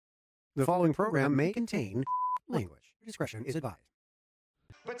The following program may contain language. Discretion is advised.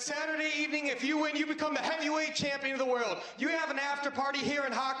 But Saturday evening, if you win, you become the heavyweight champion of the world. You have an after party here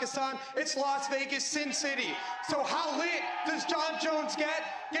in Hakkasan. It's Las Vegas, Sin City. So how lit does Jon Jones get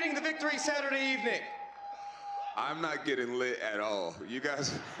getting the victory Saturday evening? I'm not getting lit at all. You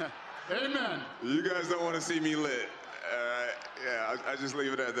guys, Amen. you guys don't want to see me lit. Yeah, I just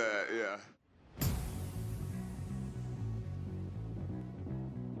leave it at that, yeah.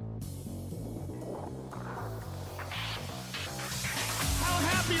 How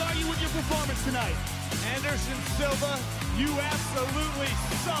happy are you with your performance tonight? Anderson Silva, you absolutely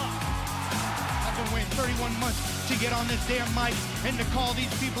suck. I've been waiting 31 months to get on this damn mic and to call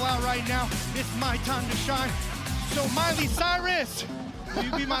these people out right now. It's my time to shine. So Miley Cyrus, will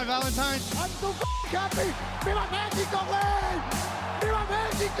you be my Valentine? I'm so happy. Viva Mexico, win! Viva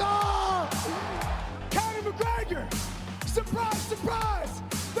Mexico! Conor McGregor, surprise, surprise!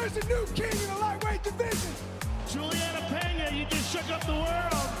 There's a new king in the lightweight division. Juliana Pena, you just shook up the world.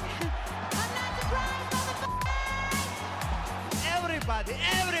 I'm not surprised, motherfucker! Everybody,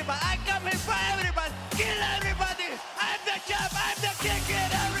 I come here for everybody. Kill everybody. I'm the champ, I'm the king,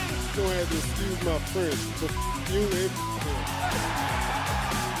 kill everybody. Go ahead and excuse my French, but you ain't.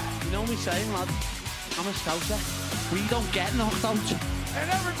 You know me saying, lad, I'm a scouser. We don't get knocked out. And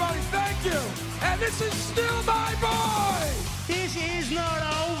everybody, thank you. And this is still my boy. This is not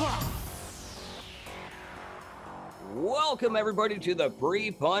over. Welcome, everybody, to the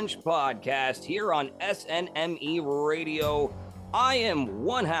Pre-Punch Podcast here on SNME Radio. I am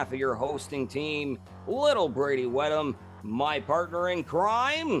one half of your hosting team, Little Brady Wedham, my partner in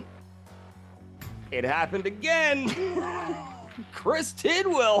crime. It happened again. Chris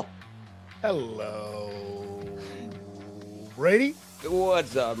Tidwell. Hello, Brady.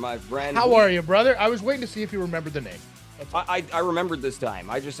 What's up, my friend? How are you, brother? I was waiting to see if you remembered the name. I remembered this time.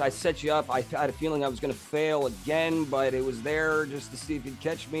 I set you up. I had a feeling I was going to fail again, but it was there just to see if you'd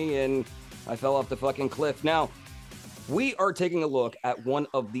catch me, and I fell off the fucking cliff. Now, we are taking a look at one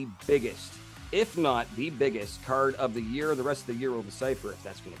of the biggest, if not the biggest, card of the year. The rest of the year will decipher if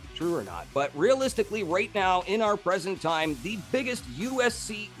that's going to be true or not. But realistically, right now, in our present time, the biggest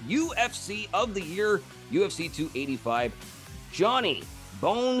UFC of the year, UFC 285. Johnny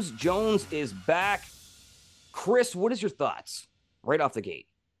Bones Jones is back. Chris, what is your thoughts right off the gate?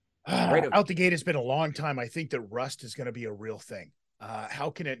 Out the gate, it's been a long time. I think that rust is going to be a real thing. How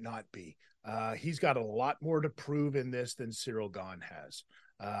can it not be? He's got a lot more to prove in this than Cyril Gahn has.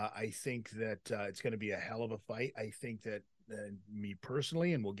 I think that it's going to be a hell of a fight. I think that me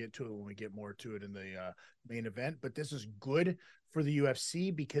personally, and we'll get to it when we get more to it in the main event, but this is good for the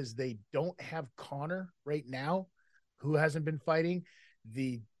UFC because they don't have Conor right now, who hasn't been fighting.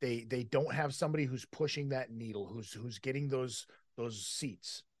 They don't have somebody who's pushing that needle, who's getting those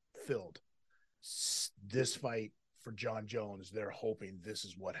seats filled. This fight for Jon Jones, they're hoping this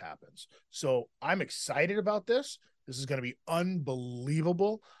is what happens. So I'm excited about this. This is going to be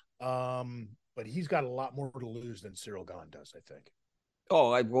unbelievable. But he's got a lot more to lose than Cyril Gahn does, I think.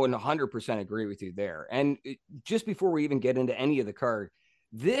 Oh, I 100% agree with you there. And just before we even get into any of the card,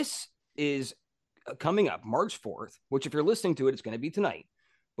 this is coming up March 4th, which if you're listening to it, it's going to be tonight.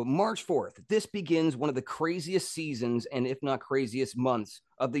 But March 4th, this begins one of the craziest seasons and if not craziest months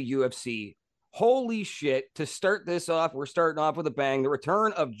of the UFC. Holy shit. To start this off, we're starting off with a bang. The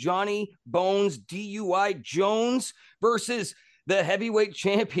return of Johnny Bones DUI Jones versus the heavyweight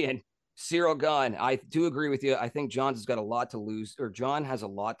champion, Cyril Gahn. I do agree with you. I think John has a lot to lose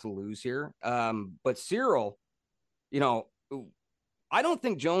here. But Cyril, I don't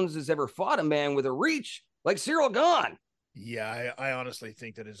think Jones has ever fought a man with a reach like Cyril Gahn. Yeah, I honestly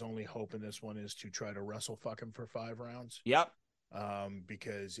think that his only hope in this one is to try to wrestle fuck him for 5 rounds. Yep.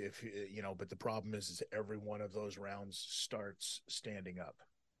 Because if but the problem is every one of those rounds starts standing up.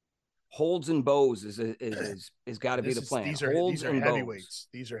 Holds and bows is got to be the plan. These are heavyweights.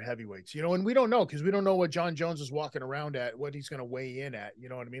 These are heavyweights. And we don't know because we don't know what Jon Jones is walking around at, what he's going to weigh in at. You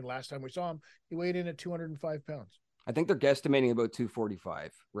know what I mean? Last time we saw him, he weighed in at 205 pounds. I think they're guesstimating about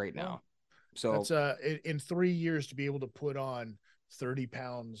 245 right now. So that's in 3 years to be able to put on 30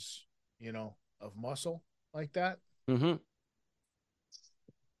 pounds, of muscle like that. Mm-hmm.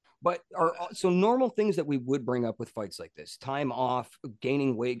 But so normal things that we would bring up with fights like this: time off,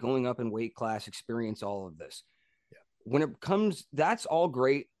 gaining weight, going up in weight class, experience, all of this. Yeah. When it comes, that's all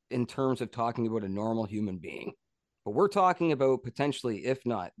great in terms of talking about a normal human being. But we're talking about potentially, if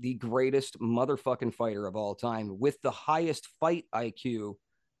not the greatest motherfucking fighter of all time with the highest fight IQ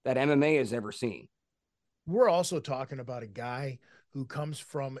that MMA has ever seen. We're also talking about a guy who comes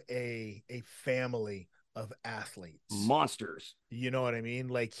from a family of athletes. Monsters. You know what I mean?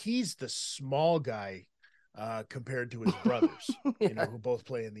 Like, he's the small guy compared to his brothers, Yeah. you know, who both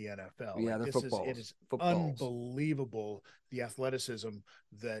play in the NFL. Yeah, Like, it is unbelievable, the athleticism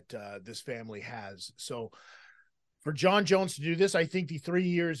that this family has. So for John Jones to do this, I think the 3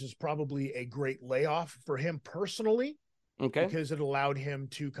 years is probably a great layoff for him personally. Okay. Because it allowed him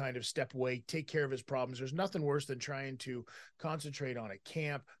to kind of step away, take care of his problems. There's nothing worse than trying to concentrate on a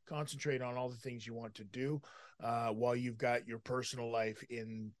camp, concentrate on all the things you want to do while you've got your personal life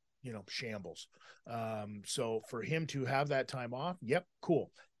in, you know, shambles. So for him to have that time off, yep,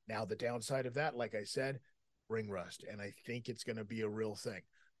 cool. Now the downside of that, like I said, ring rust. And I think it's going to be a real thing.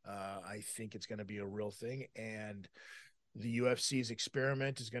 And the UFC's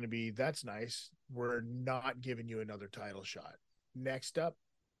experiment is going to be, that's nice. We're not giving you another title shot. Next up,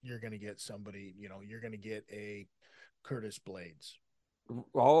 you're going to get somebody, you know, you're going to get a Curtis Blades.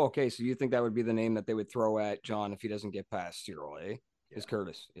 Oh, okay. So you think that would be the name that they would throw at John if he doesn't get past Cyril, eh? Yeah. Is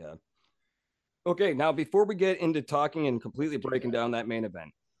Curtis. Yeah. Okay. Now, before we get into talking and completely breaking down that main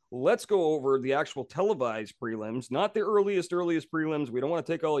event, let's go over the actual televised prelims, not the earliest prelims. We don't want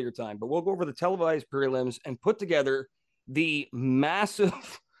to take all your time, but we'll go over the televised prelims and put together the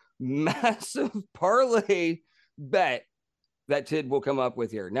massive parlay bet that Tid will come up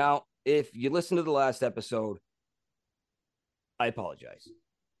with here. Now, if you listen to the last episode, I apologize.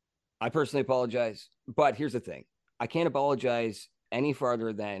 I personally apologize, but here's the thing. I can't apologize any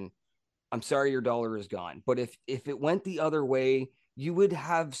farther than I'm sorry your dollar is gone. But if it went the other way, you would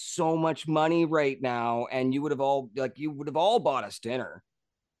have so much money right now, and you would have all bought us dinner.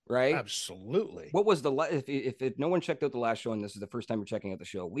 Right? Absolutely. What was the if no one checked out the last show, and this is the first time you're checking out the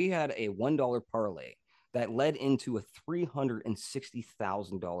show, we had a $1 parlay that led into a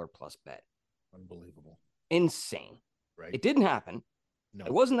 $360,000 plus bet. Unbelievable. Insane. Right. It didn't happen. No.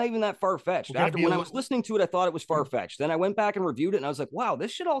 It wasn't even that far-fetched. After when I was listening to it, I thought it was far-fetched. Then I went back and reviewed it, and I was like, wow,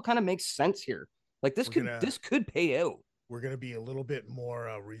 this shit all kind of makes sense here. Like this could pay out. We're going to be a little bit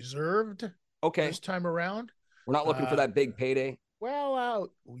more reserved this time around. We're not looking for that big payday.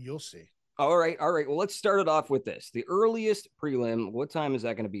 Well, you'll see. All right. Well, let's start it off with this. The earliest prelim, what time is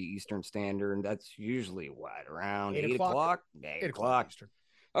that going to be Eastern Standard? And that's usually what, around 8 o'clock? 8 o'clock. Eastern.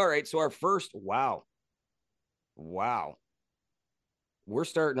 All right. So our first, wow. We're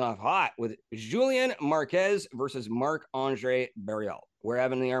starting off hot with Julian Marquez versus Marc-Andre Barriault. We're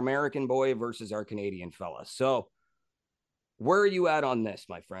having the American boy versus our Canadian fella. So where are you at on this,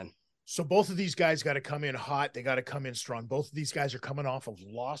 my friend? So both of these guys got to come in hot. They got to come in strong. Both of these guys are coming off of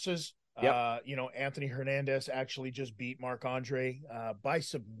losses. Yep. You know, Anthony Hernandez actually just beat Marc-Andre by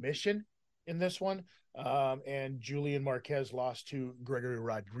submission in this one. And Julian Marquez lost to Gregory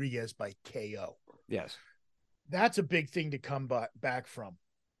Rodriguez by KO. Yes. That's a big thing to come back from.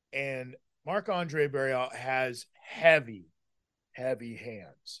 And Marc-Andre Barriault has heavy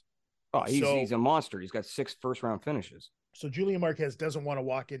hands. Oh, he's a monster. He's got 6 first-round finishes. So Julian Marquez doesn't want to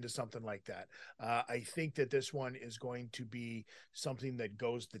walk into something like that. I think that this one is going to be something that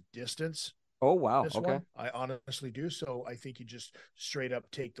goes the distance. Oh, wow. Okay. I honestly do. So I think you just straight up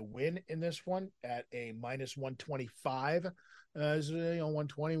take the win in this one at a minus 125.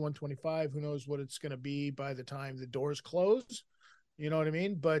 120, 125. Who knows what it's going to be by the time the doors close. You know what I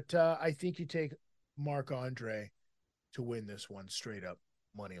mean? But I think you take Marc-Andre to win this one straight up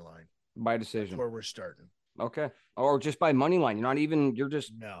money line. By decision. That's where we're starting. Okay. Or just by money line. You're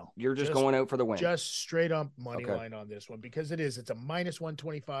just going out for the win. Just straight up money line on this one, because it's a minus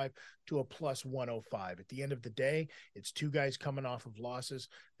 125 to a plus 105. At the end of the day, it's two guys coming off of losses.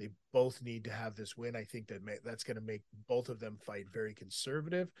 They both need to have this win. I think that's going to make both of them fight very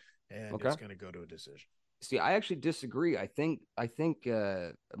conservative, and it's going to go to a decision. See, I actually disagree. I think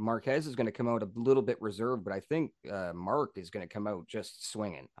Marquez is going to come out a little bit reserved, but I think Mark is going to come out just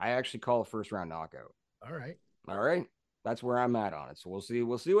swinging. I actually call a first round knockout. All right. That's where I'm at on it. So we'll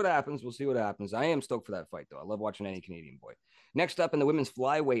see what happens. I am stoked for that fight, though. I love watching any Canadian boy. Next up in the women's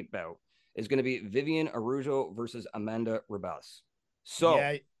flyweight bout is going to be Vivian Araujo versus Amanda Ribas. So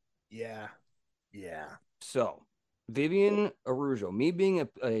yeah. So Vivian Araujo, me being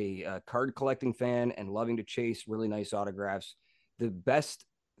a card collecting fan and loving to chase really nice autographs, the best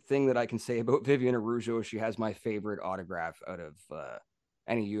thing that I can say about Vivian Araujo is she has my favorite autograph out of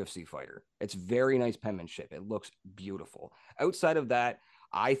any UFC fighter. It's very nice penmanship. It looks beautiful. Outside of that,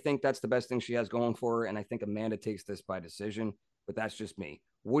 I think that's the best thing she has going for her, and I think Amanda takes this by decision, but that's just me.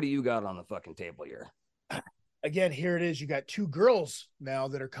 What do you got on the fucking table here? again, here it is. You got two girls now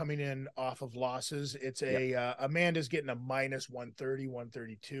that are coming in off of losses. It's Amanda's getting a minus 130,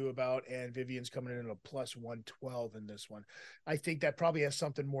 132 about, and Vivian's coming in at a plus 112 in this one. I think that probably has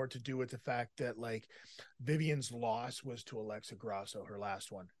something more to do with the fact that like Vivian's loss was to Alexa Grasso, her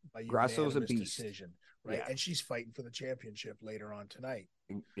last one. By Grasso's a beast. Decision, right? Yeah. And she's fighting for the championship later on tonight.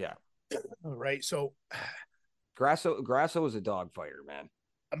 Yeah. Right. So Grasso is a dog fighter, man.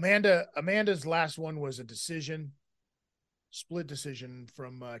 Amanda's last one was a split decision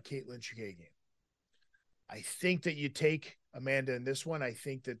from Caitlin Chikagin. I think that you take Amanda in this one. I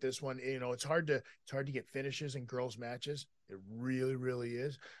think that this one, it's hard to get finishes in girls matches. It really, really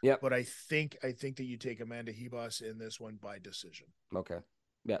is. Yeah. But I think that you take Amanda Hebos in this one by decision. Okay.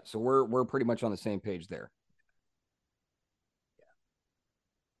 Yeah. So we're pretty much on the same page there.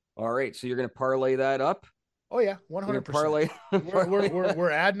 Yeah. All right. So you're going to parlay that up? Oh yeah, 100%. Parlay.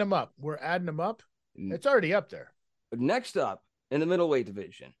 We're adding them up. We're adding them up. It's already up there. Next up in the middleweight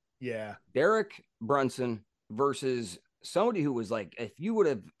division. Yeah. Derek Brunson versus somebody who was like, if you would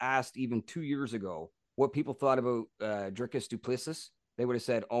have asked even 2 years ago what people thought about Dricus du Plessis, they would have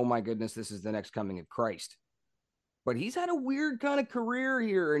said, oh my goodness, this is the next coming of Christ. But he's had a weird kind of career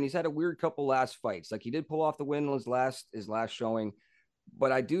here, and he's had a weird couple last fights. Like he did pull off the win in his last showing.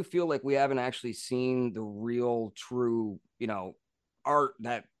 But I do feel like we haven't actually seen the real, true, art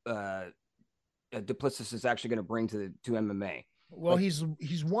that du Plessis is actually going to bring to MMA. Well, he's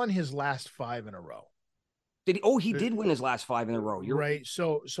won his last 5 in a row. Did he? Oh, he did win his last 5 in a row. You're right.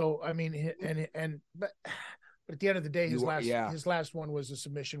 So I mean, but at the end of the day, his last one was a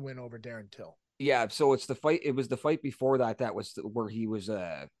submission win over Darren Till. Yeah. So it's the fight. It was the fight before that. That was where he was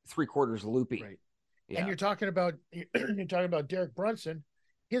 3/4 loopy. Right. Yeah. And you're talking about Derek Brunson.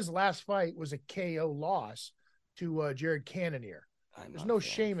 His last fight was a KO loss to Jared Cannonier. There's no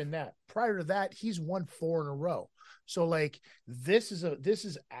shame in that. Prior to that, he's won 4 in a row. So like this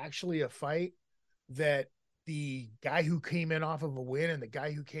is actually a fight that the guy who came in off of a win and the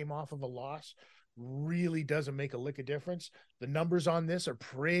guy who came off of a loss really doesn't make a lick of difference. The numbers on this are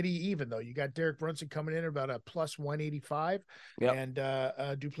pretty even though. You got Derek Brunson coming in at about a plus 185 and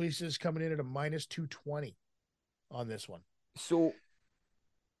du Plessis coming in at a minus 220 on this one. So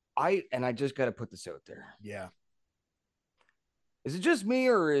I just got to put this out there. Yeah. Is it just me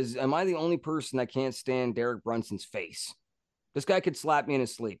or am I the only person that can't stand Derek Brunson's face? This guy could slap me in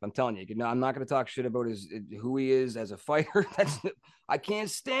his sleep. I'm telling you. I'm not going to talk shit about who he is as a fighter. I can't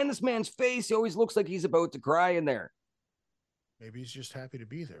stand this man's face. He always looks like he's about to cry in there. Maybe he's just happy to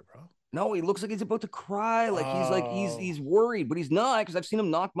be there, bro. No, he looks like he's about to cry. He's worried, but he's not because I've seen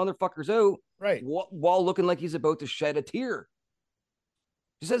him knock motherfuckers out. Right. While looking like he's about to shed a tear.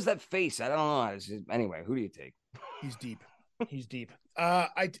 Just has that face. I don't know. Anyway, who do you take? He's deep. He's deep.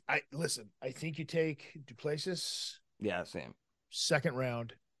 I listen. I think you take du Plessis. Yeah, same. Second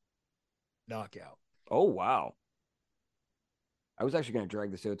round, knockout. Oh wow! I was actually going to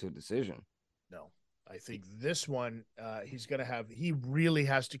drag this out to a decision. No, I think this one, he really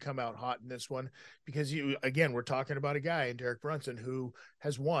has to come out hot in this one because we're talking about a guy in Derek Brunson who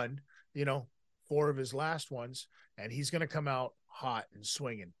has won, 4 of his last ones, and he's going to come out hot and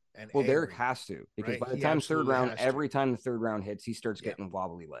swinging. And Derek has to because by the time third round, every time the third round hits, he starts getting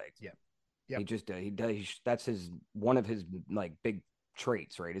wobbly legs. Yeah. Yep. He just he does. That's one of his like big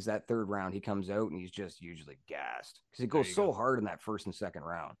traits, right? Is that third round he comes out and he's just usually gassed because he goes so hard in that first and second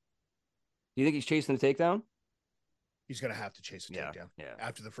round. Do you think he's chasing the takedown? He's going to have to chase a takedown. Yeah.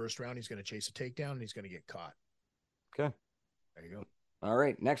 After the first round, he's going to chase a takedown and he's going to get caught. Okay. There you go. All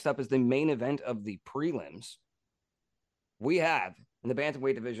right. Next up is the main event of the prelims. We have in the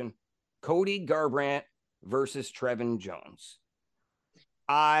bantamweight division Cody Garbrandt versus Trevin Jones.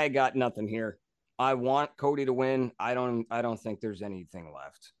 I got nothing here. I want Cody to win. I don't think there's anything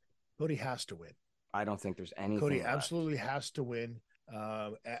left. Cody has to win. I don't think there's anything Cody left. Absolutely has to win.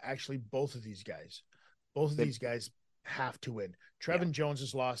 Actually, both of these guys have to win. Trevin Jones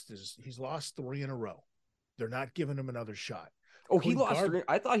has he's lost 3 in a row. They're not giving him another shot. Oh, Cody he lost 3.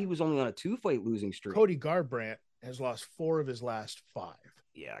 I thought he was only on a 2-fight losing streak. Cody Garbrandt has lost 4 of his last 5.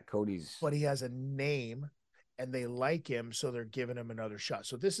 Yeah, Cody's. But he has a name and they like him, so they're giving him another shot.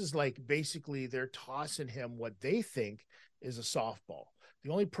 So this is like basically they're tossing him what they think is a softball. The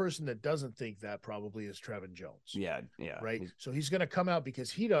only person that doesn't think that probably is Trevin Jones. Yeah. Right. So he's going to come out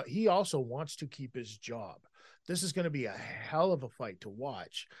because he also wants to keep his job. This is going to be a hell of a fight to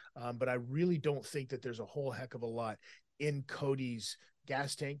watch. But I really don't think that there's a whole heck of a lot in Cody's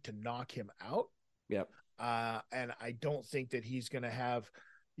gas tank to knock him out. Yep. And I don't think that he's going to have,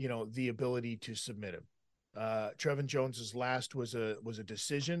 the ability to submit him. Trevin Jones's last was a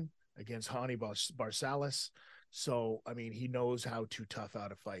decision against Hani Barsalis. So, I mean, he knows how to tough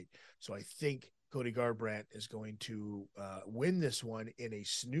out a fight. So I think Cody Garbrandt is going to win this one in a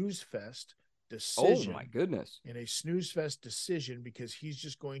snooze fest decision. Oh my goodness. In a snooze fest decision, because he's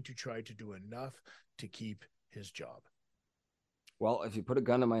just going to try to do enough to keep his job. Well, if you put a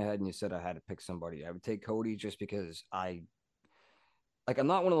gun to my head and you said I had to pick somebody, I would take Cody just because I'm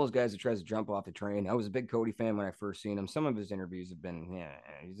not one of those guys that tries to jump off the train. I was a big Cody fan when I first seen him. Some of his interviews have been,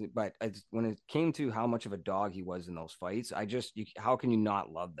 but when it came to how much of a dog he was in those fights, how can you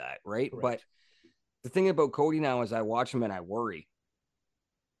not love that, right? Correct. But the thing about Cody now is I watch him and I worry.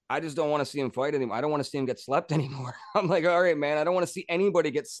 I just don't want to see him fight anymore. I don't want to see him get slept anymore. I'm like, all right, man, I don't want to see anybody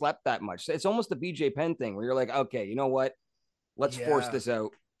get slept that much. It's almost the BJ Penn thing where you're like, okay, you know what? Let's force this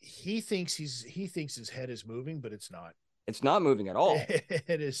out. He thinks his head is moving, but it's not. It's not moving at all.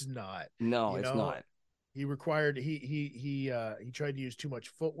 It is not. No, it's not. He tried to use too much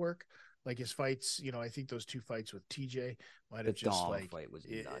footwork. Like his fights, I think those 2 fights with TJ might have just fight was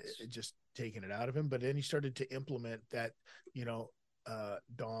nuts. Just taken it out of him. But then he started to implement that,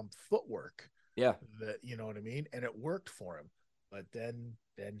 Dom footwork. Yeah. That, you know what I mean? And it worked for him. But then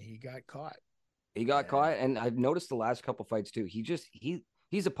he got caught. He got caught. And I've noticed the last couple fights too.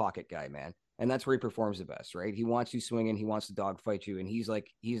 He's a pocket guy, man. And that's where he performs the best, right? He wants you swinging. He wants to dogfight you. And he's a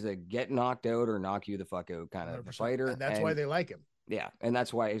get knocked out or knock you the fuck out kind of fighter. And that's why they like him. Yeah. And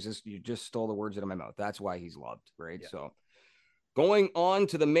that's why you just stole the words out of my mouth. That's why he's loved, right? Yeah. So going on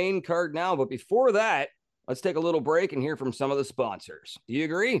to the main card now. But before that, let's take a little break and hear from some of the sponsors. Do you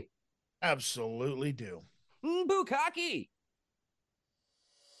agree? Absolutely do. Bukkake.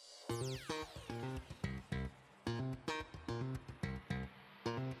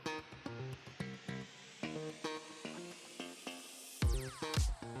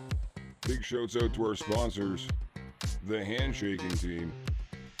 Big shouts out to our sponsors, The Handshaking Team.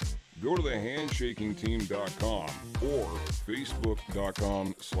 Go to thehandshakingteam.com or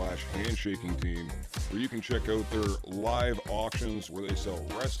facebook.com/handshakingteam, where you can check out their live auctions where they sell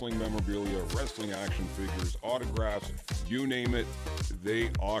wrestling memorabilia, wrestling action figures, autographs, you name it, they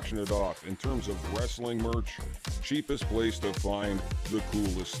auction it off. In terms of wrestling merch, cheapest place to find the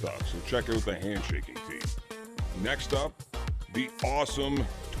coolest stuff. So check out the Handshaking Team. Next up, the Awesome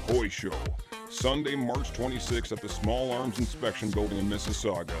Toy Show. Sunday, March 26th at the Small Arms Inspection Building in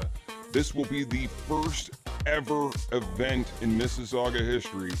Mississauga. This will be the first ever event in Mississauga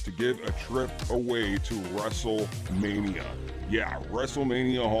history to give a trip away to WrestleMania. Yeah,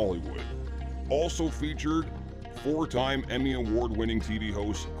 WrestleMania Hollywood. Also featured 4-time Emmy Award-winning TV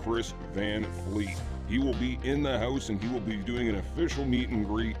host Chris Van Fleet. He will be in the house and he will be doing an official meet and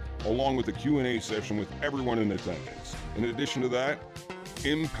greet along with a Q&A session with everyone in attendance. In addition to that,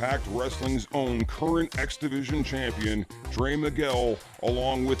 Impact Wrestling's own current X Division champion, Trey Miguel,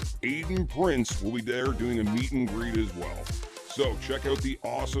 along with Aiden Prince, will be there doing a meet and greet as well. So check out the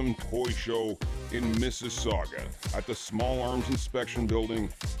Awesome Toy Show in Mississauga at the Small Arms Inspection Building,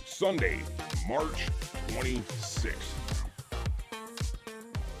 Sunday, March 26th.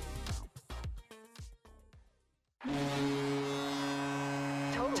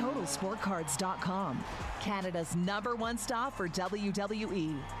 TotalSportCards.com, Canada's #1 stop for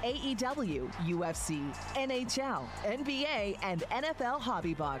WWE, AEW, UFC, NHL, NBA, and NFL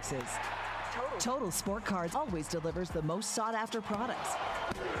hobby boxes. Total Sport Cards always delivers the most sought-after products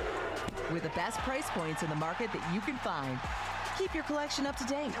with the best price points in the market that you can find. Keep your collection up to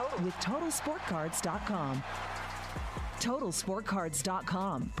date with TotalSportCards.com.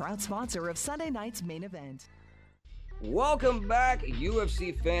 TotalSportCards.com, proud sponsor of Sunday night's main event. Welcome back,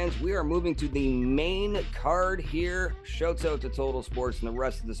 UFC fans. We are moving to the main card here. Shouts out to Total Sports and the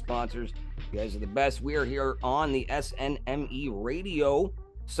rest of the sponsors. You guys are the best. We are here on the SNME Radio,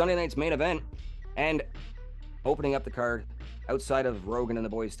 Sunday night's main event. And opening up the card, outside of Rogan and the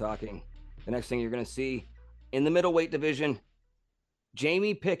boys talking, the next thing you're going to see in the middleweight division,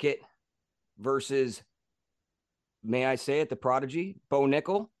 Jamie Pickett versus, may I say it, the prodigy, Bo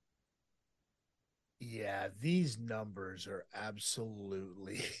Nickel. Yeah, these numbers are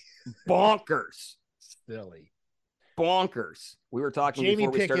absolutely bonkers. Silly. Bonkers. We were talking Jamie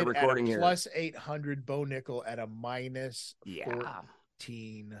before we started recording at a here. plus 800, Bo Nickel at a minus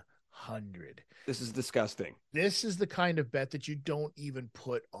 1,400. This is disgusting. This is the kind of bet that you don't even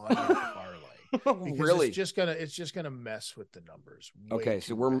put on your parlay. Really? It's just gonna mess with the numbers. Okay,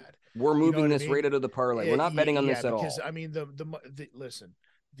 so we're moving this right out of the parlay. We're not betting on this at all. Because I mean listen.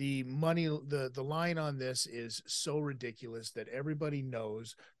 The money, the line on this is so ridiculous that everybody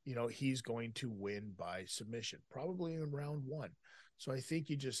knows, he's going to win by submission, probably in round 1. So I think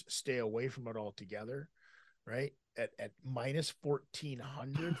you just stay away from it altogether. right? At minus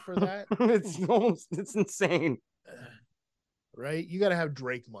 1,400 for that. It's insane. Right? You got to have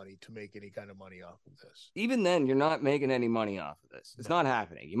Drake money to make any kind of money off of this. Even then, you're not making any money off of this. It's not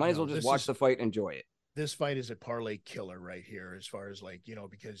happening. You might as well just watch the fight and enjoy it. This fight is a parlay killer right here, as far as like,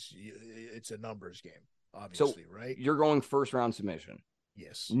 because it's a numbers game, obviously, right? You're going first round submission.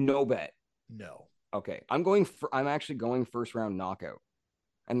 Yes. No bet. No. Okay. I'm actually going first round knockout.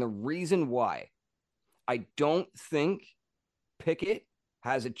 And the reason why, I don't think Pickett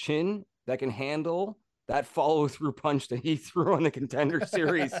has a chin that can handle that follow-through punch that he threw on the Contender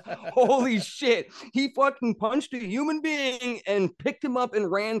Series. Holy shit. He fucking punched a human being and picked him up and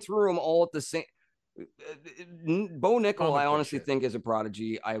ran through him all at the same. Bo Nickel, I honestly think is a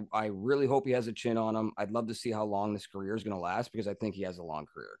prodigy. I really hope he has a chin on him. I'd love to see how long this career is going to last, because I think he has a long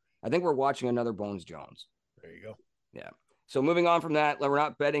career. I think we're watching another Bones Jones. There you go. Yeah. So moving on from that, we're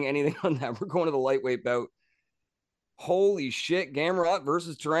not betting anything on that. We're going to the lightweight bout. Holy shit, Gamrot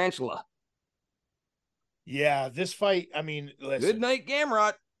versus Tarantula. Yeah, this fight, I mean, listen. Good night,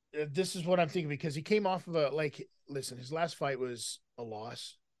 Gamrot. This is what I'm thinking, because he came off of listen, his last fight was a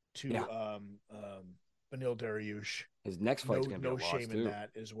loss to Beneil Dariush. His next fight's going to be a loss, shame too. in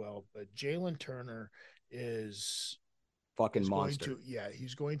that as well. But Jalen Turner is fucking monster.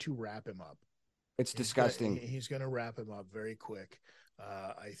 He's going to wrap him up. It's disgusting. He's going to wrap him up very quick,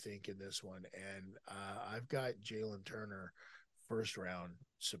 I think, in this one. And I've got Jalen Turner first round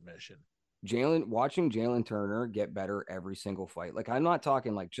submission. Watching Jalen Turner get better every single fight. Like, I'm not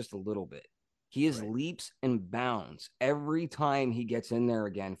talking like just a little bit. He is leaps and bounds every time he gets in there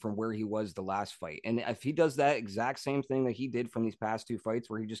again from where he was the last fight. And if he does that exact same thing that he did from these past two fights,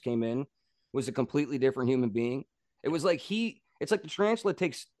 where he just came in, was a completely different human being. It was like it's like the Tarantula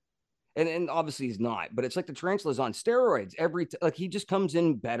takes, and obviously he's not, but it's like the Tarantula's on steroids like he just comes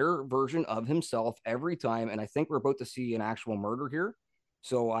in better version of himself every time. And I think we're about to see an actual murder here.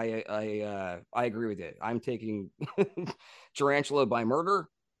 So I agree with it. I'm taking Tarantula by murder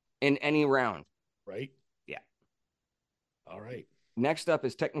in any round. Right? Yeah. All right. Next up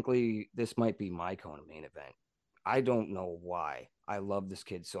is technically, this might be my Kona main event. I don't know why I love this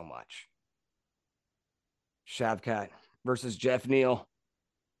kid so much. Shavkat versus Jeff Neal.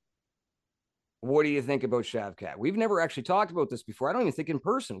 What do you think about Shavkat? We've never actually talked about this before. I don't even think in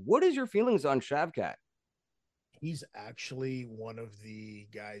person. What is your feelings on Shavkat? He's actually one of the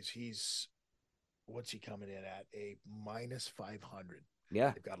guys. What's he coming in at? A minus 500.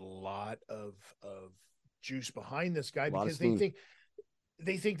 Yeah. They've got a lot of juice behind this guy, because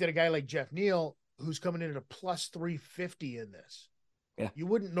they think that a guy like Jeff Neal, who's coming in at a plus 350 in this. Yeah. You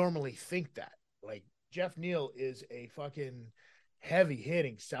wouldn't normally think that. Like, Jeff Neal is a fucking heavy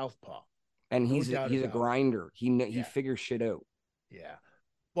hitting southpaw. And he's a grinder. He figures shit out. Yeah.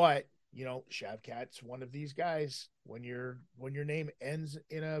 But Shavkat's one of these guys. When your name ends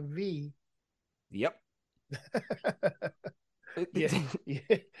in a V. Yep. yeah.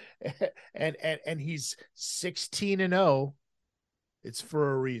 And he's 16-0. It's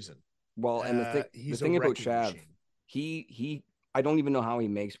for a reason. Well, and the thing about Shav, I don't even know how he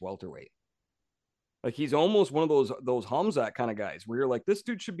makes welterweight. Like, he's almost one of those Hamzat kind of guys where you're like, this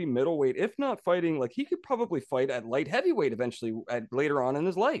dude should be middleweight, if not fighting. Like, he could probably fight at light heavyweight eventually later on in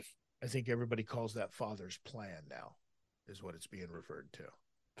his life. I think everybody calls that father's plan now, is what it's being referred to.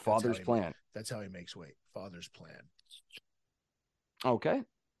 Father's plan. That's how he makes weight. Father's plan. Okay.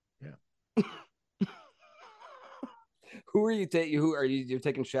 Yeah. Who are you taking? You're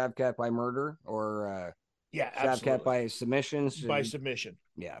taking Shavkat by murder, or Shavkat by submissions? By submission.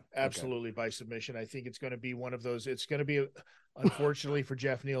 Yeah, absolutely. Okay. By submission. I think it's going to be one of those. It's going to be, unfortunately for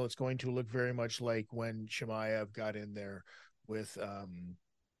Jeff Neal, it's going to look very much like when Chimaev got in there with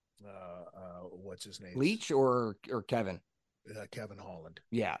what's his name? Leach or Kevin? Kevin Holland.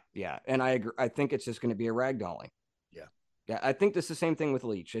 Yeah. And I agree. I think it's just going to be a ragdolling. Yeah. I think this is the same thing with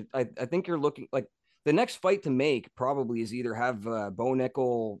Leach. I think you're looking like the next fight to make probably is either have Bo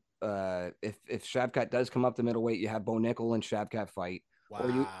Nickel. If Shavkat does come up to middleweight, you have Bo Nickel and Shavkat fight.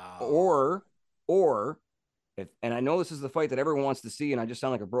 Wow. Or if, and I know this is the fight that everyone wants to see, and I just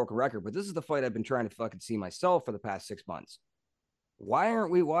sound like a broken record, but this is the fight I've been trying to fucking see myself for the past 6 months. Why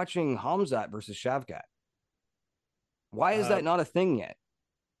aren't we watching Hamzat versus Shavkat? Why is that not a thing yet?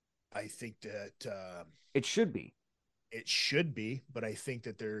 I think that it should be. It should be, but I think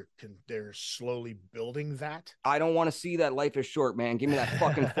that they're slowly building that. I don't want to see that. Life is short, man. Give me that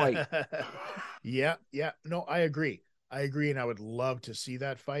fucking fight. Yeah. No, I agree. And I would love to see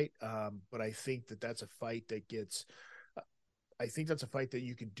that fight. But I think that that's a fight that I think that's a fight that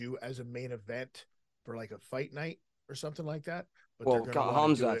you could do as a main event for like a fight night or something like that. But Well, they're gonna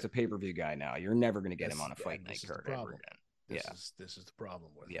wanna do Hamzat's it- a pay-per-view guy now. You're never going to get him on a fight night this is card the ever problem. again. This is the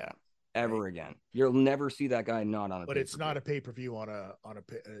problem with it. Yeah. Ever again. You'll never see that guy not on a But pay-per-view. it's not a pay-per-view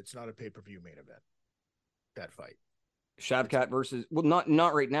it's not a pay-per-view main event. That fight. Shavkat versus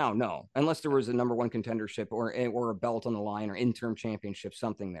not right now, no. Unless there was a number one contendership or a belt on the line or interim championship,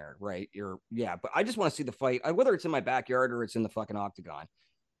 something there, right? But I just want to see the fight, whether it's in my backyard or it's in the fucking octagon.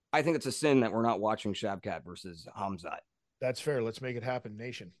 I think it's a sin that we're not watching Shavkat versus Hamzat. That's fair. Let's make it happen,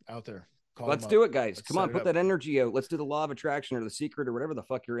 nation out there. Let's do it, guys. Come on, put that energy out. Let's do the law of attraction or the secret or whatever the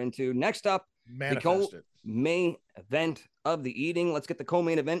fuck you're into. Next up, Manifest it. Main event of the eating. Let's get the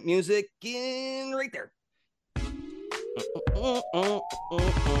co-main event music in right there.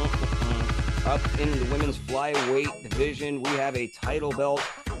 Up in the women's flyweight division, we have a title belt.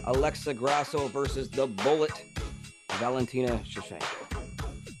 Alexa Grasso versus the Bullet, Valentina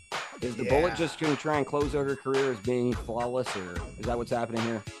Shevchenko. Is the Bullet just going to try and close out her career as being flawless, or is that what's happening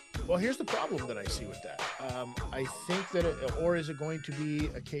here? Well, here's the problem that I see with that. I think that, or is it going to be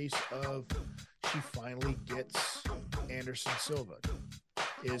a case of she finally gets Anderson Silva?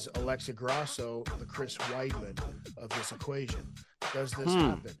 Is Alexa Grasso the Chris Weidman of this equation? Does this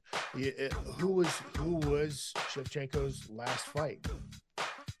happen? Who was Shevchenko's last fight? It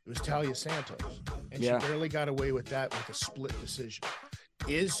was Talia Santos, and she barely got away with that with a split decision.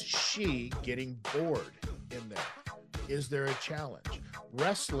 Is she getting bored in there? Is there a challenge?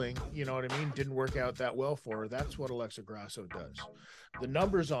 Wrestling, you know what I mean, didn't work out that well for her. That's what Alexa Grasso does. The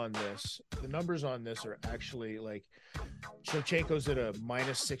numbers on this are actually like Shevchenko's at a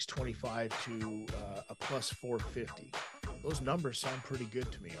minus 625 to a plus 450. Those numbers sound pretty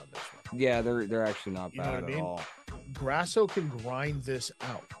good to me on this one. Yeah, they're actually not bad at all. Grasso can grind this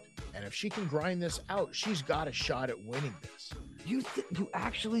out. And if she can grind this out, she's got a shot at winning this. You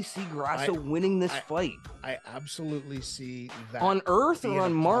actually see Grasso winning this fight? I absolutely see that. On Earth or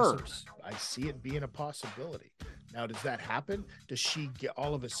on Mars? I see it being a possibility. Now, does that happen? Does she get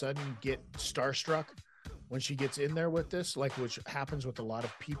all of a sudden get starstruck when she gets in there with this? Like, which happens with a lot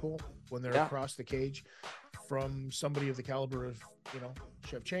of people when they're across the cage from somebody of the caliber of,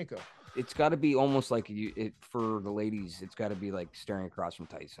 Shevchenko. It's got to be almost like for the ladies. It's got to be like staring across from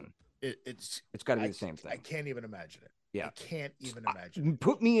Tyson. It's got to be the same thing. I can't even imagine it. Yeah, I can't even imagine.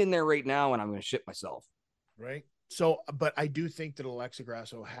 Put me in there right now, and I'm going to shit myself. Right. So, but I do think that Alexa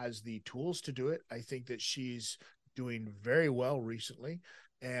Grasso has the tools to do it. I think that she's doing very well recently,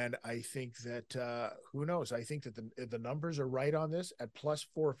 and I think that who knows? I think that the numbers are right on this at plus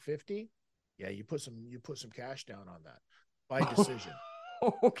 450. Yeah, you put some cash down on that by decision.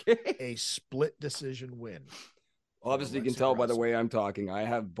 Okay. A split decision win. Obviously, you can tell by the way I'm talking. I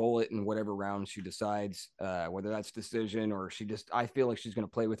have Bullet in whatever round she decides, whether that's decision or I feel like she's going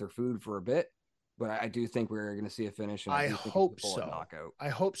to play with her food for a bit, but I do think we're going to see a finish. And I hope so. Knockout. I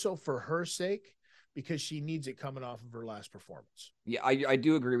hope so for her sake, because she needs it coming off of her last performance. Yeah, I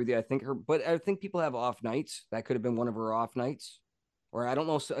do agree with you. I think people have off nights. That could have been one of her off nights. Or I don't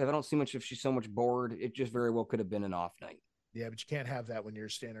know. I don't see much if she's so much bored. It just very well could have been an off night. Yeah, but you can't have that when you're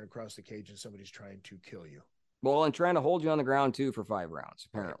standing across the cage and somebody's trying to kill you. Well, and trying to hold you on the ground, too, for 5 rounds,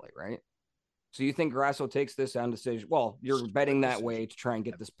 apparently, right? So you think Grasso takes this on decision? Well, you're betting that way to try and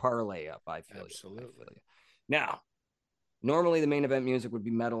get this parlay up, I feel. Absolutely. Now, normally the main event music would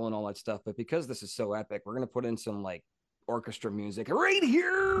be metal and all that stuff, but because this is so epic, we're going to put in some, like, orchestra music right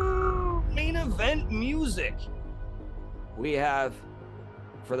here. Main event music. We have,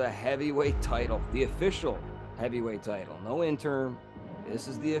 for the heavyweight title, the official heavyweight title. No interim. This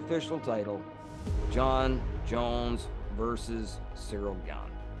is the official title. Jon Jones versus Ciryl Gane.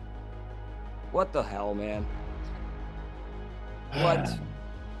 What the hell, man? What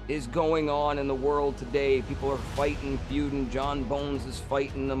is going on in the world today? People are fighting, feuding. John Bones is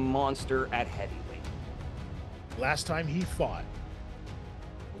fighting the monster at heavyweight. Last time he fought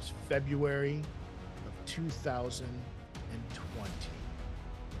was February of 2020.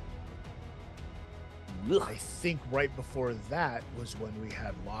 I think right before that was when we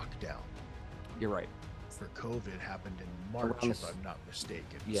had lockdown. You're right. For COVID happened in March, if I'm not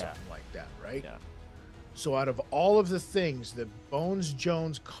mistaken. Yeah. Something like that, right? Yeah. So out of all of the things that Bones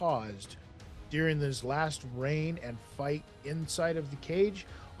Jones caused during this last reign and fight inside of the cage,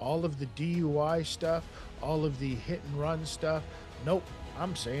 all of the DUI stuff, all of the hit and run stuff, nope,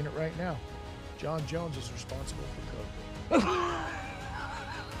 I'm saying it right now. Jon Jones is responsible for COVID.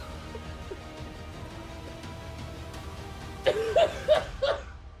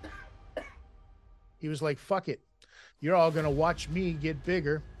 He was like, fuck it. You're all going to watch me get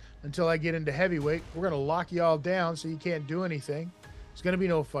bigger until I get into heavyweight. We're going to lock you all down so you can't do anything. There's going to be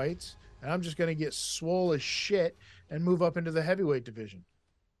no fights. and I'm just going to get swole as shit and move up into the heavyweight division.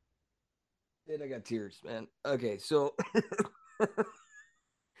 Dude, I got tears, man. Okay, so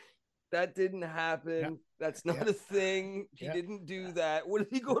that didn't happen. Yeah. That's not a thing. He didn't do that. What did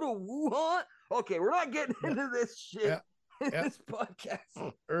he go to Wuhan? Okay, we're not getting into this shit in this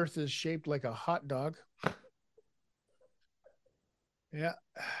podcast. Earth is shaped like a hot dog. Yeah.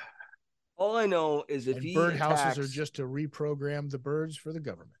 All I know is if he birdhouses are just to reprogram the birds for the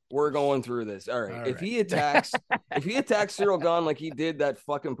government. We're going through this. All right. If he attacks Cyril Gahn like he did that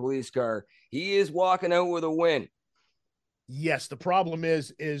fucking police car, he is walking out with a win. Yes, the problem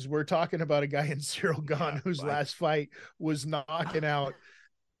is we're talking about a guy in Cyril Gahn whose last fight was knocking out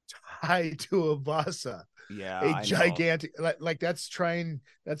Tai Tuivasa. Yeah, a gigantic like that's trying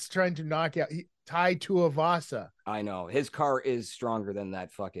to knock out Tai Tuivasa. I know his car is stronger than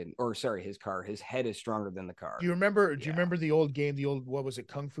that fucking, or sorry, his head is stronger than the car. Do you remember the old game, what was it,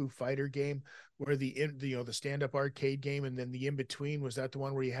 Kung Fu Fighter game, where the stand-up arcade game, and then the in between, was that the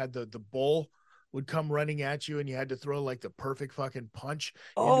one where you had the bull would come running at you and you had to throw like the perfect fucking punch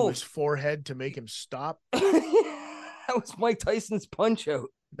into his forehead to make him stop? That was Mike Tyson's Punch Out.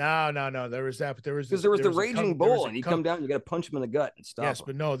 No. There was that, but there was the Raging Bull, and you come down, you got to punch him in the gut and stop. Yes, him.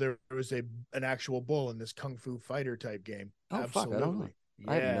 but no, there was an actual bull in this Kung Fu Fighter type game. Oh, absolutely. Fuck, I don't know.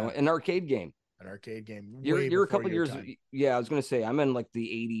 I didn't know. An arcade game. An arcade game. You're a couple years. Yeah, I was gonna say I'm in like the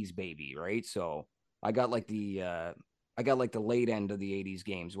 '80s baby, right? So I got like the late end of the '80s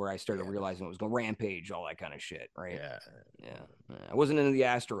games where I started realizing it was going Rampage, all that kind of shit, right? Yeah. I wasn't into the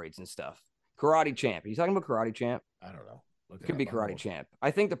asteroids and stuff. Karate Champ. Are you talking about Karate Champ? I don't know. Could be Karate Champ.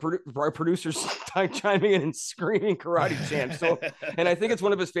 I think our producers chiming in and screaming Karate Champ. So, and I think it's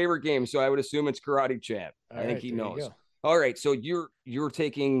one of his favorite games. So I would assume it's Karate Champ. I think he knows. All right. So you're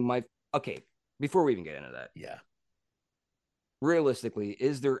taking my, okay. Before we even get into that. Yeah. Realistically,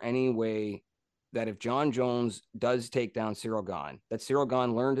 is there any way that if John Jones does take down Cyril Gahn, that Cyril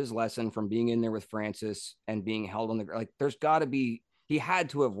Gahn learned his lesson from being in there with Francis and being held on the, like, there's got to be, he had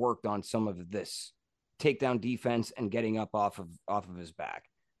to have worked on some of this takedown defense and getting up off of his back.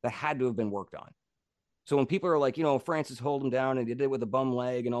 That had to have been worked on. So when people are like, Francis hold him down and he did it with a bum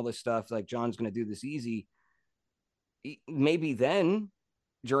leg and all this stuff, like John's going to do this easy. Maybe then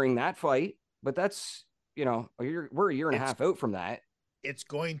during that fight, but that's, we're a year and a half out from that. It's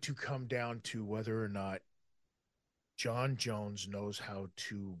going to come down to whether or not John Jones knows how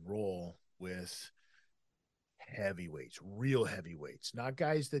to roll with heavyweights, real heavyweights, not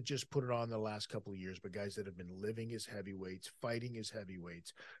guys that just put it on the last couple of years, but guys that have been living as heavyweights, fighting as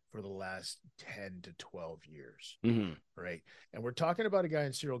heavyweights for the last 10 to 12 years. Mm-hmm. Right. And we're talking about a guy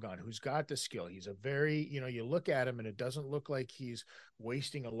in Cyril Gahn who's got the skill. He's a very, you look at him and it doesn't look like he's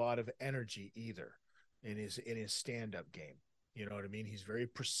wasting a lot of energy either in his stand-up game. You know what I mean? He's very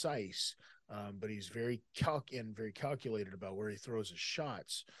precise, but he's very calculated about where he throws his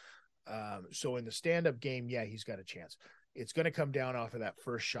shots. So in the stand-up game, he's got a chance. It's going to come down off of that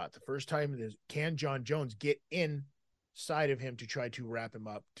first shot. The first time can John Jones get inside of him to try to wrap him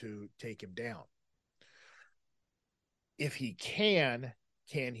up to take him down? If he can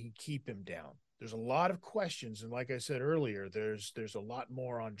he keep him down? There's a lot of questions, and like I said earlier, there's a lot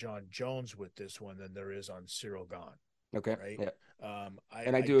more on John Jones with this one than there is on Cyril Gahn. Okay. Right. Yeah.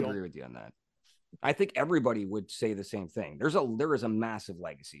 I do agree with you on that. I think everybody would say the same thing. There is a massive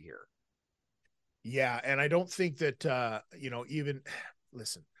legacy here. Yeah, and I don't think that even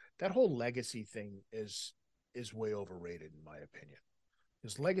listen, that whole legacy thing is way overrated in my opinion.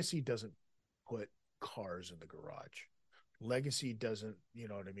 Because legacy doesn't put cars in the garage. Legacy doesn't,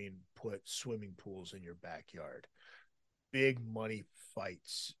 put swimming pools in your backyard. Big money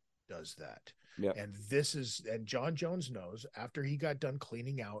fights does that. Yeah. And John Jones knows after he got done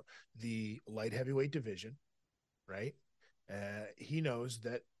cleaning out the light heavyweight division, right? He knows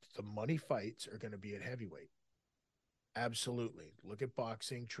that the money fights are going to be at heavyweight. Absolutely. Look at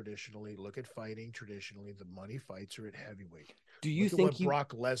boxing traditionally. Look at fighting traditionally. The money fights are at heavyweight. Do you think what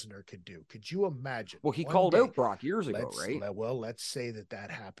Brock Lesnar could do? Could you imagine? Well, he called out Brock years ago, right? Well, let's say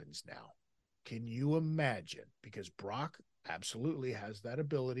that happens now. Can you imagine? Because Brock absolutely has that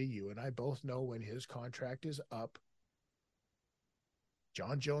ability. You and I both know when his contract is up,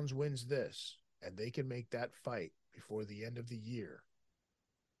 John Jones wins this, and they can make that fight before the end of the year.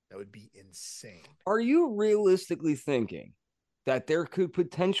 That would be insane. Are you realistically thinking that there could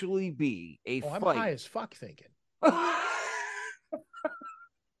potentially be a fight? I'm high as fuck thinking. I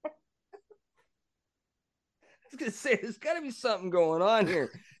was going to say, there's got to be something going on here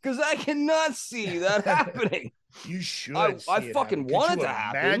because I cannot see that happening. You should. I fucking want it to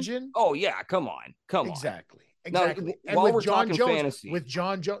happen. Imagine? Oh, yeah. Come on. Exactly. Exactly. Now, while we're John talking Jones, fantasy, with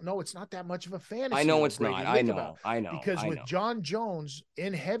John Jones, no, it's not that much of a fantasy. I know it's Brady. not. Think I about know. it. I know. Because with John Jones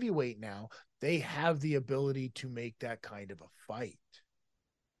in heavyweight now, they have the ability to make that kind of a fight.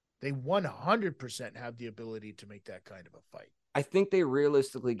 They 100% have the ability to make that kind of a fight. I think they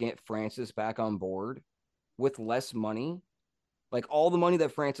realistically get Francis back on board with less money. Like all the money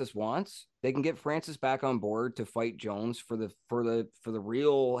that Francis wants, they can get Francis back on board to fight Jones for the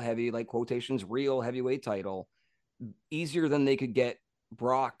real heavy, like quotations, real heavyweight title easier than they could get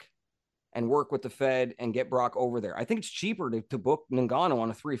Brock and work with the Fed and get Brock over there. I think it's cheaper to book Ngannou on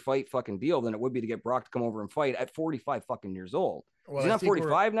a 3-fight fucking deal than it would be to get Brock to come over and fight at 45 fucking years old. Well, Is he not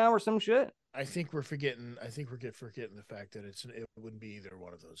 45 now or some shit? I think we're forgetting the fact that it wouldn't be either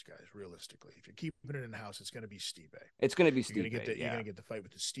one of those guys, realistically. If you're keeping it in house, it's going to be Stipe. It's going to be Stipe. You're going to get the fight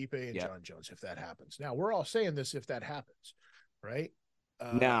with the Stipe and John Jones if that happens. Now, we're all saying this if that happens, right?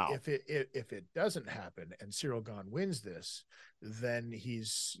 Now, if it doesn't happen and Cyril Gane wins this, then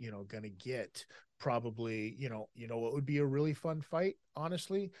he's going to get probably what would be a really fun fight,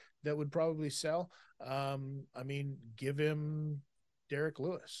 honestly, that would probably sell. I mean, give him Derek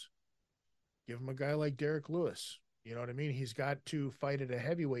Lewis. Give him a guy like Derek Lewis. You know what I mean? He's got to fight at a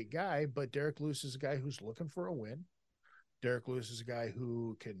heavyweight guy, but Derek Lewis is a guy who's looking for a win. Derek Lewis is a guy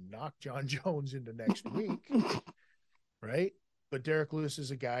who can knock John Jones into next week, right? But Derek Lewis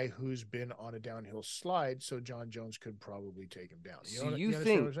is a guy who's been on a downhill slide, so John Jones could probably take him down.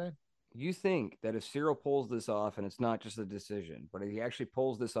 You think that if Cyril pulls this off, and it's not just a decision, but if he actually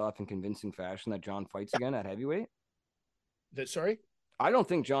pulls this off in convincing fashion, that John fights again at heavyweight? Sorry? I don't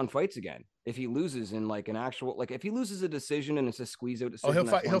think John fights again if he loses in like an actual, like if he loses a decision and it's a squeeze out decision.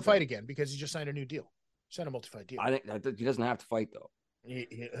 Oh, he'll fight again because he just signed a new deal. Signed a multi-fight deal. I think he doesn't have to fight though.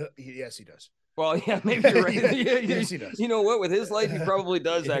 Yes, he does. Well, yeah, maybe you're right. Yes, he does. You know what? With his life, he probably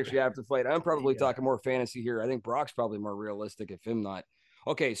does actually have to fight. I'm probably talking more fantasy here. I think Brock's probably more realistic if him not.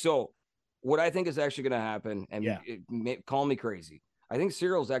 Okay, so what I think is actually going to happen, and call me crazy, I think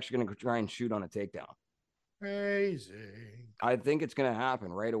Cyril's actually going to try and shoot on a takedown. Crazy. I think it's going to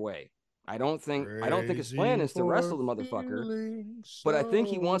happen right away. I don't think his plan is to wrestle the motherfucker, but I think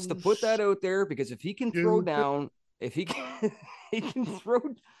he wants to put that out there because if he can throw down, if he can, he can throw.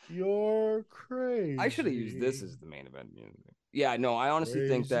 You're crazy. I should have used this as the main event. Yeah, no, I honestly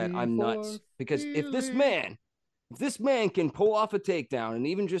think that I'm nuts because if this man can pull off a takedown and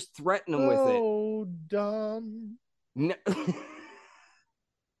even just threaten him with it. Oh, dumb. No,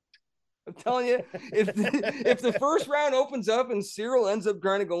 I'm telling you, if the first round opens up and Cyril ends up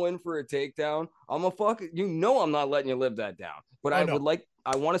trying to go in for a takedown, I'm a fuck. I'm not letting you live that down. But I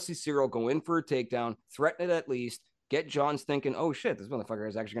want to see Cyril go in for a takedown, threaten it at least, get John's thinking, oh shit, this motherfucker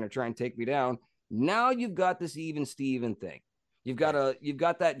is actually going to try and take me down. Now you've got this even Steven thing. You've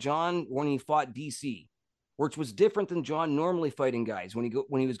got that John when he fought DC, which was different than John normally fighting guys when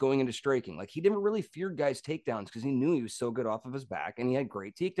he was going into striking. Like he didn't really fear guys' takedowns because he knew he was so good off of his back and he had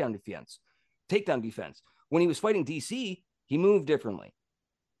great takedown defense. When he was fighting DC, he moved differently.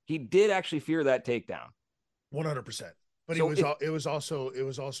 He did actually fear that takedown. 100%. But so it was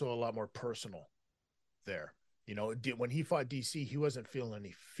also a lot more personal there. When he fought DC, he wasn't feeling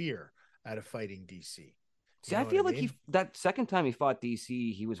any fear out of fighting DC. See, I feel like that second time he fought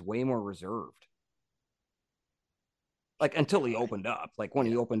DC, he was way more reserved. Like until he opened up, like when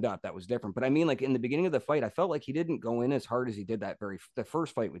he opened up, that was different. But I mean, like in the beginning of the fight, I felt like he didn't go in as hard as he did the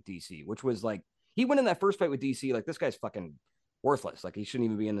first fight with DC, which was like, he went in that first fight with DC, like this guy's fucking worthless. Like he shouldn't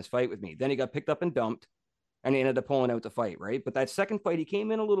even be in this fight with me. Then he got picked up and dumped and he ended up pulling out the fight. Right. But that second fight, he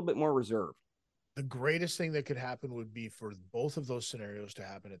came in a little bit more reserved. The greatest thing that could happen would be for both of those scenarios to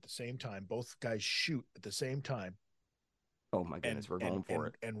happen at the same time. Both guys shoot at the same time. Oh my goodness, we're going for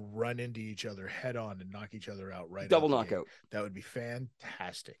it. And run into each other head on and knock each other out right. Double knockout. That would be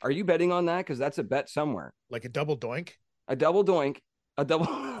fantastic. Are you betting on that? Because that's a bet somewhere. Like a double doink? A double doink. A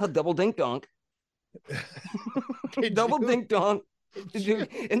double dink donk. Double dink donk.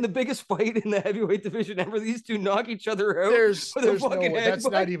 In the biggest fight in the heavyweight division ever, these two knock each other out. There's no way. That's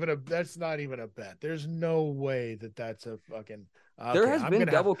not even a bet. There's no way that's a fucking. Okay, there has been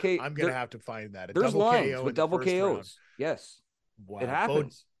double KO. I'm gonna have to find that. There's lines with double KOs. Yes. Wow. It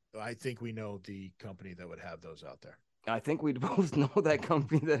happens. I think we know the company that would have those out there. I think we both know that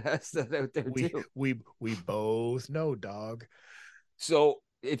company that has that out there too. We both know, dog. So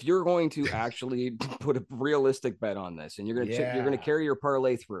if you're going to actually put a realistic bet on this, and you're going to carry your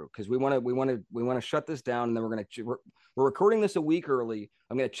parlay through, because we want to shut this down, and then we're recording this a week early.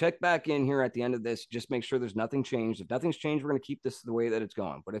 I'm going to check back in here at the end of this, just make sure there's nothing changed. If nothing's changed, we're going to keep this the way that it's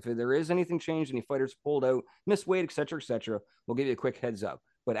going. But if there is anything changed, any fighters pulled out, missed weight, etc., we'll give you a quick heads up.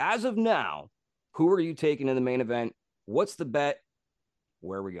 But as of now, Who are you taking in the main event? What's the bet?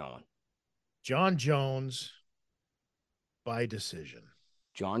 Where are we going? John Jones by decision.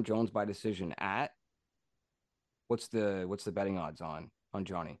 John Jones by decision at what's the betting odds on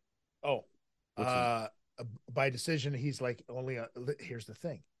Johnny? Oh, by decision, he's like only here's the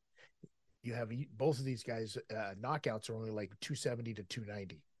thing. You have both of these guys, knockouts are only like 270 to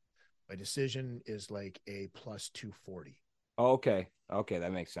 290. By decision is like a plus 240. Oh, okay. Okay,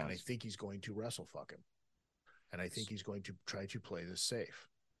 that makes sense. And I think he's going to wrestle fuck him. And I think he's going to try to play this safe.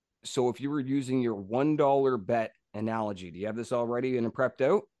 So if you were using your $1 bet analogy, do you have this already and prepped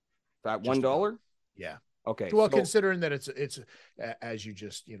out? That $1? Yeah. Okay. Well, considering that it's as you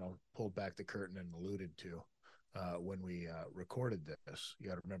just, pulled back the curtain and alluded to when we recorded this, you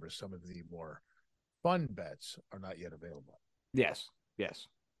got to remember some of the more fun bets are not yet available. Yes. Yes.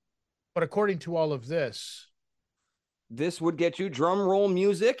 But according to all of this would get you drum roll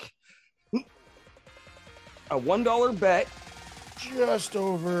music. A $1 bet. Just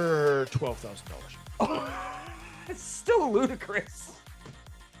over $12,000. Oh, it's still ludicrous.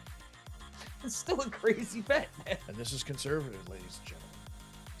 It's still a crazy bet, man. And this is conservative, ladies and gentlemen.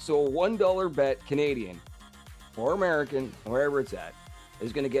 So a $1 bet Canadian or American, wherever it's at,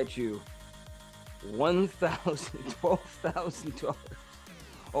 is going to get you $12,000.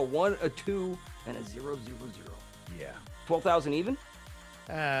 A 1, a 2, and a 0, 0, 0. Yeah. 12,000 even?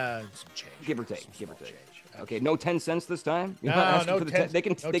 Some change. Give or take. Okay, no 10 cents this time. You're not asking for the 10. They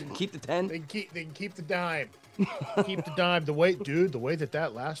can keep the 10. They can keep the dime. Keep the dime. The way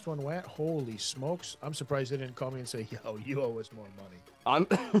that last one went, holy smokes! I'm surprised they didn't call me and say, "Yo, you owe us more money."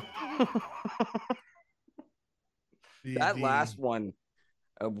 Last one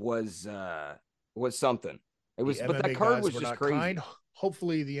was something. It was, but that card was just crazy. Kind.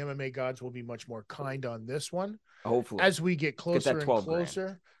 Hopefully, the MMA gods will be much more kind on this one. Hopefully, as we get closer and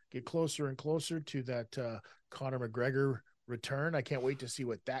closer. Get closer and closer to that Conor McGregor return. I can't wait to see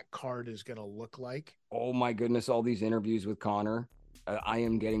what that card is going to look like. Oh my goodness, all these interviews with Conor. I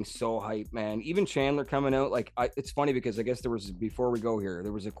am getting so hyped, man. Even Chandler coming out. It's funny because I guess before we go here,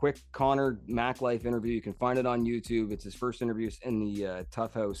 there was a quick Conor Mac Life interview. You can find it on YouTube. It's his first interview in the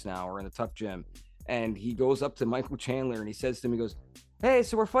Tough House now, or in the Tough Gym. And he goes up to Michael Chandler and he says to him, he goes, "Hey,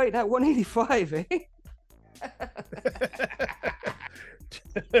 so we're fighting at 185, eh?"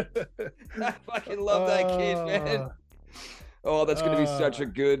 I fucking love that kid, man. Oh, that's going to be such a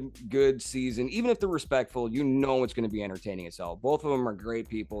good season. Even if they're respectful, it's going to be entertaining as hell. Both of them are great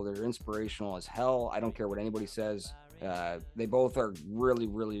people. They're inspirational as hell. I don't care what anybody says. They both are really,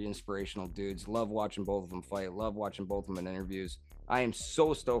 really inspirational dudes. Love watching both of them fight. Love watching both of them in interviews. I am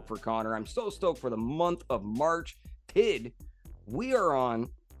so stoked for Conor. I'm so stoked for the month of March. Tid, we are on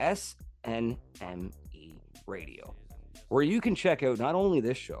SNME Radio, where you can check out not only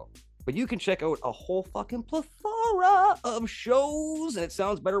this show, but you can check out a whole fucking plethora of shows. And it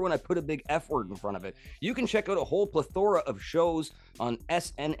sounds better when I put a big F word in front of it. You can check out a whole plethora of shows on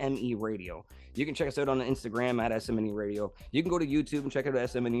SNME Radio. You can check us out on Instagram at SNME Radio. You can go to YouTube and check out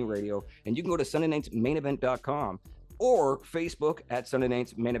SNME Radio. And you can go to SundayNightsMainEvent.com or Facebook at Sunday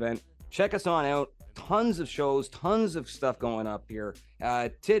Nights Main Event. Check us on out. Tons of shows, tons of stuff going up here.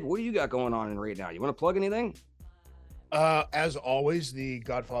 Tid, what do you got going on right now? You want to plug anything? As always, the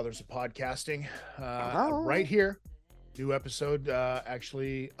Godfathers of Podcasting, right here. New episode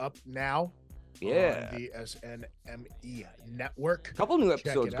actually up now. Yeah. On the SNME network. A couple new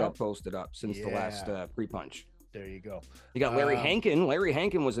episodes got posted up since the last pre-punch. There you go. You got Larry Hankin. Larry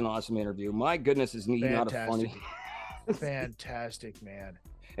Hankin was an awesome interview. My goodness, is he not a funny? Fantastic, man.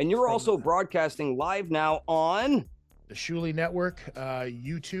 And you're also broadcasting live now on the Shuli Network,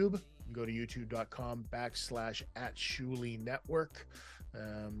 YouTube. You can go to youtube.com/@Shuli Network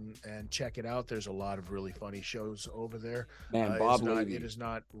and check it out. There's a lot of really funny shows over there. Man, Bob Levy. It is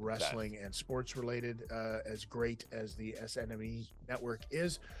not wrestling and sports related as great as the SNME Network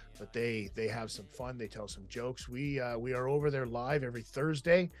is, but they have some fun. They tell some jokes. We are over there live every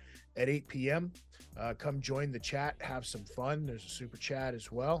Thursday at 8 p.m. Come join the chat, have some fun. There's a super chat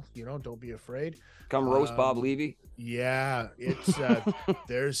as well. Don't be afraid. Come roast Bob Levy. Yeah, it's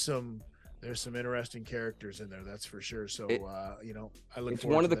there's some interesting characters in there, that's for sure. So I look. It's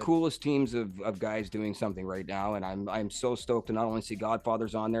one of the coolest teams of guys doing something right now, and I'm so stoked to not only see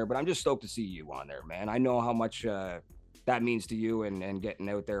Godfathers on there, but I'm just stoked to see you on there, man. I know how much that means to you and getting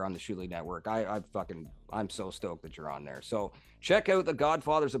out there on the Shuli Network. I'm so stoked that you're on there. So check out the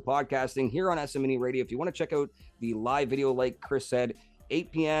Godfathers of Podcasting here on SMNE Radio. If you want to check out the live video, like Chris said,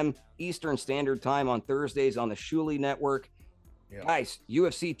 8 p.m. Eastern Standard Time on Thursdays on the Shuli Network. Yeah. Guys,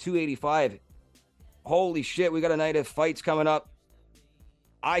 UFC 285. Holy shit, we got a night of fights coming up.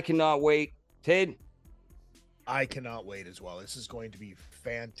 I cannot wait. Tid? I cannot wait as well. This is going to be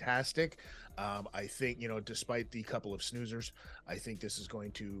fantastic. I think, despite the couple of snoozers, I think this is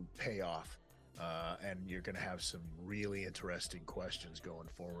going to pay off. And you're going to have some really interesting questions going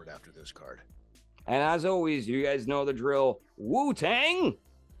forward after this card. And as always, you guys know the drill. Wu-Tang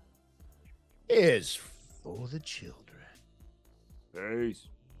is for the children. Peace.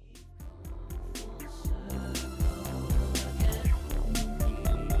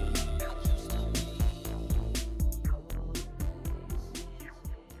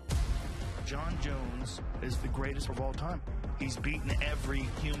 Jon Jones is the greatest of all time. He's beaten every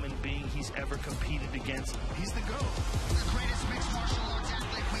human being he's ever competed against. He's the GOAT. The greatest mixed martial arts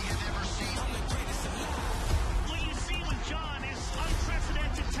athlete we have ever seen. The greatest alive. What you see with Jon is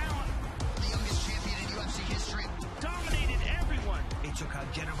unprecedented talent. The youngest champion in UFC history. Dominated everyone. He took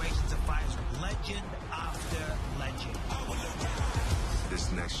out generations of fighters, legend after legend. This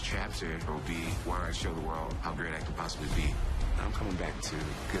next chapter will be where I show the world how great I can possibly be. I'm coming back to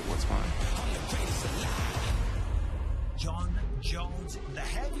get what's mine. I'm the greatest alive. Jon Jones, the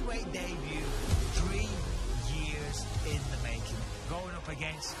heavyweight debut, 3 years in the making. Going up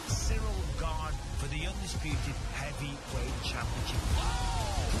against Cyril Gane for the undisputed heavyweight championship.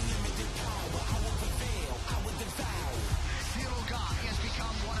 Unlimited power, I will prevail, I will devour. Cyril Gane has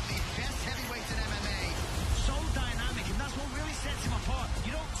become one of the best heavyweights in MMA. So dynamic, and that's what really sets him apart.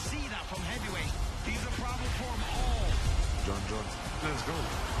 You don't see that from heavyweight. He's a problem for them all. Jon Jones, let's go.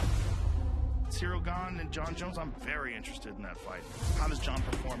 Cyril Gane and Jon Jones, I'm very interested in that fight. How does Jon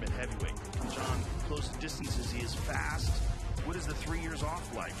perform at heavyweight? Can Jon close the distances? He is fast. What is the 3 years off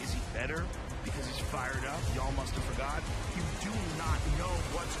like? Is he better because he's fired up? Y'all must have forgot. You do not know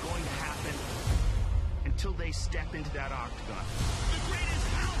what's going to happen until they step into that octagon. The greatest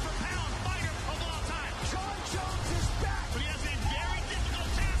pound-for-pound fighter of all time. Jon Jones is back. But he has a very difficult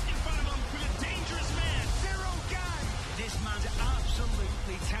task in front of him with a dangerous man. Cyril Gane. This man's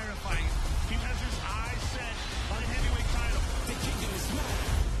absolutely terrifying. He has his eyes set on a heavyweight title. The kingdom is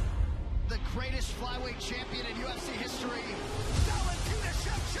mine. The greatest flyweight champion in UFC history, Valentina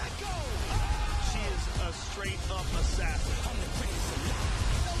Shevchenko. She is a straight-up assassin. I'm the greatest alive.